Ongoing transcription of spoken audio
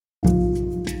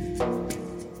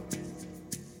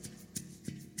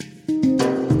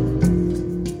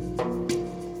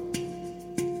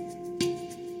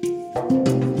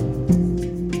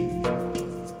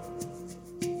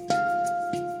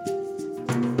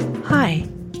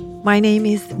My name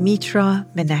is Mitra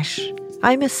Manesh.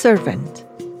 I'm a servant.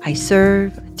 I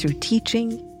serve through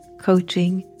teaching,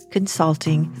 coaching,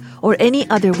 consulting, or any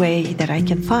other way that I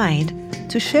can find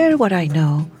to share what I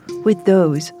know with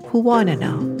those who want to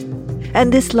know.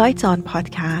 And this Lights On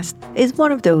podcast is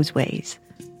one of those ways.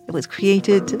 It was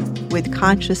created with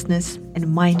consciousness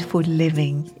and mindful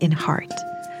living in heart.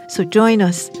 So join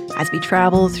us as we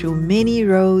travel through many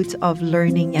roads of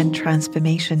learning and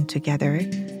transformation together.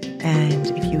 And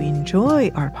if you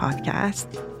enjoy our podcast,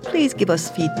 please give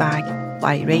us feedback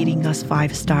by rating us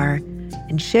 5-star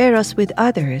and share us with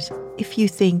others if you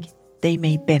think they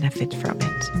may benefit from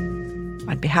it.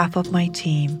 On behalf of my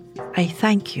team, I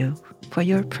thank you for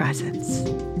your presence.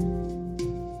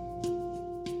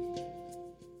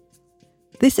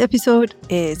 This episode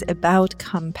is about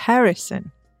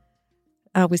comparison.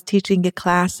 I was teaching a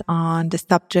class on the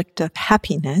subject of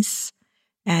happiness,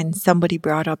 and somebody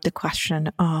brought up the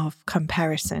question of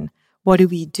comparison. What do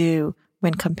we do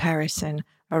when comparison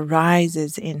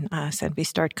arises in us and we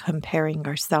start comparing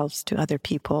ourselves to other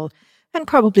people and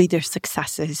probably their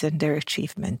successes and their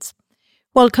achievements?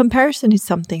 Well, comparison is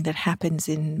something that happens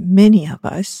in many of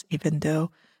us, even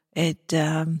though it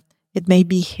may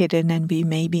be hidden and we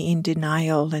may be in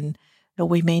denial and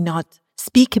we may not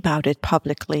speak about it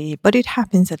publicly, but it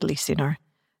happens at least in our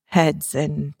heads,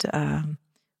 and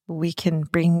we can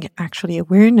bring actually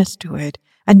awareness to it,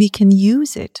 and we can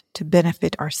use it to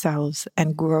benefit ourselves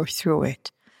and grow through it.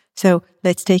 So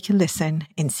let's take a listen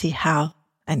and see how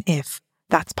and if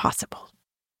that's possible.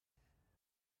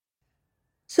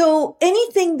 So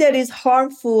anything that is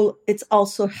harmful, it's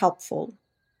also helpful.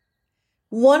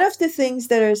 One of the things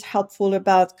that is helpful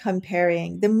about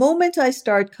comparing, the moment I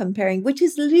start comparing, which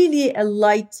is really a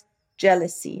light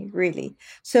jealousy, really.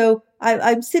 So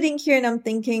I'm sitting here and I'm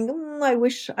thinking, I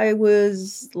wish I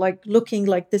was like looking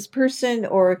like this person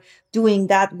or doing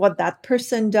what that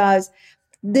person does.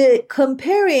 The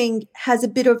comparing has a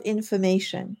bit of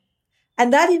information.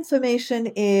 And that information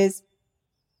is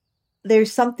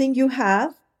there's something you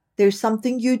have, there's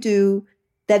something you do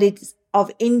that is of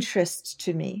interest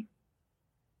to me.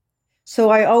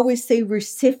 So I always say we're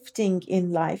sifting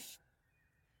in life.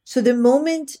 So the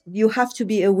moment you have to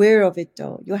be aware of it,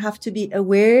 though, you have to be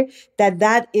aware that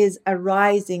that is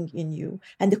arising in you.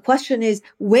 And the question is,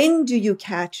 when do you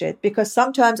catch it? Because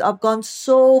sometimes I've gone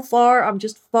so far, I'm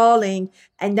just falling.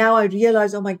 And now I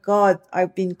realize, oh my God,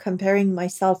 I've been comparing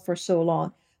myself for so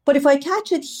long. But if I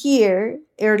catch it here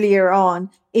earlier on,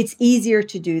 it's easier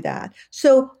to do that.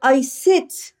 So I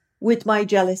sit with my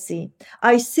jealousy.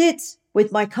 I sit with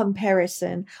my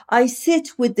comparison. I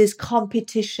sit with this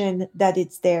competition that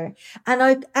it's there. And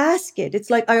I ask it. It's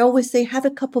like I always say, have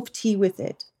a cup of tea with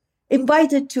it.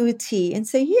 Invite it to a tea and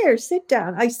say, here, sit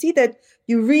down. I see that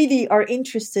you really are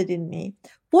interested in me.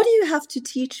 What do you have to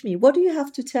teach me? What do you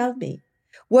have to tell me?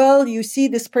 Well, you see,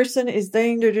 this person is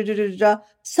doing da, da, da, da, da.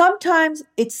 Sometimes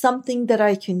it's something that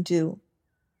I can do,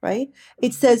 right?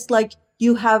 It says like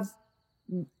you have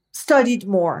studied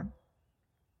more.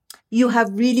 You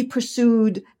have really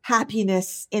pursued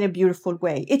happiness in a beautiful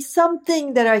way. It's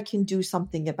something that I can do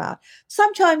something about.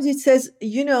 Sometimes it says,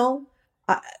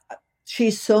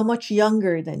 she's so much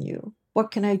younger than you. What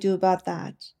can I do about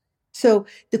that? So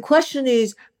the question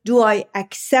is, do I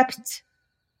accept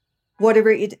whatever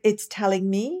it's telling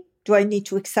me? Do I need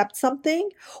to accept something?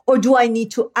 Or do I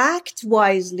need to act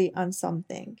wisely on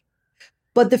something?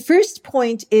 But the first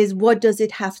point is, what does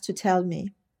it have to tell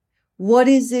me? What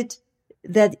is it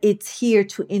that it's here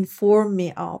to inform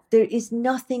me of? There is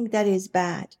nothing that is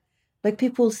bad. Like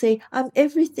people say, I'm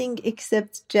everything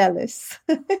except jealous.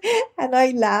 And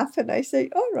I laugh and I say,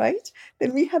 all right,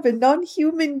 then we have a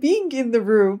non-human being in the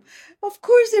room. Of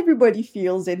course, everybody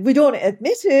feels it. We don't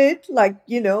admit it. Like,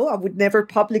 I would never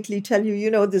publicly tell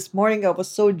you, this morning I was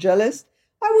so jealous.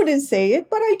 I wouldn't say it,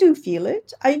 but I do feel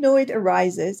it. I know it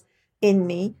arises in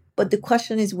me. But the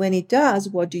question is, when it does,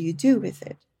 what do you do with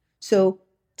it? So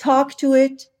talk to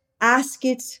it, ask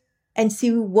it, and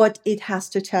see what it has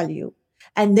to tell you.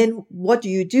 And then what do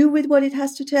you do with what it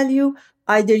has to tell you?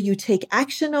 Either you take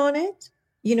action on it.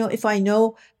 If I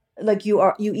know like you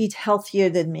eat healthier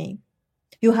than me,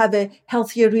 you have a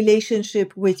healthier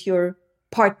relationship with your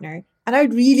partner. And I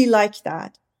really like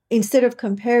that. Instead of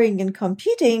comparing and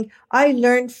competing, I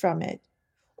learned from it.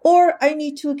 Or I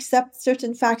need to accept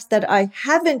certain facts that I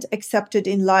haven't accepted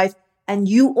in life and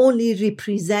you only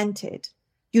represent it.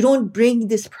 You don't bring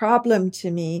this problem to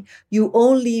me. You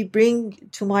only bring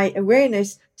to my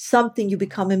awareness something. You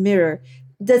become a mirror.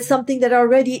 That's something that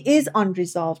already is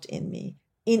unresolved in me.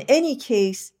 In any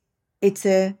case, it's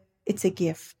a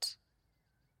gift.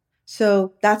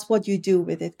 So that's what you do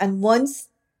with it. And once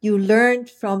you learned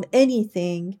from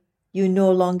anything, you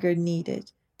no longer need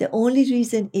it. The only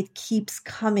reason it keeps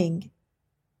coming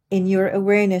in your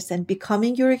awareness and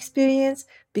becoming your experience,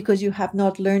 because you have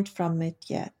not learned from it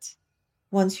yet.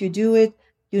 Once you do it,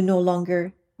 you no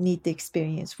longer need the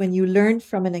experience. When you learn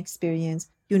from an experience,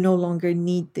 you no longer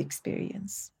need the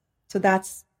experience. So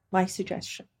that's my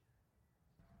suggestion.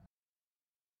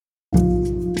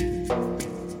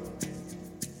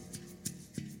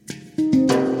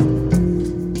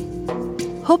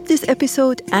 Hope this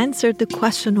episode answered the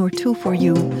question or two for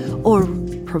you, or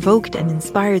provoked and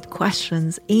inspired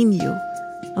questions in you.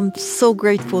 I'm so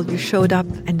grateful you showed up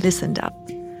and listened up.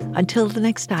 Until the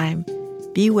next time,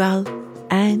 be well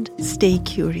and stay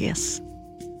curious.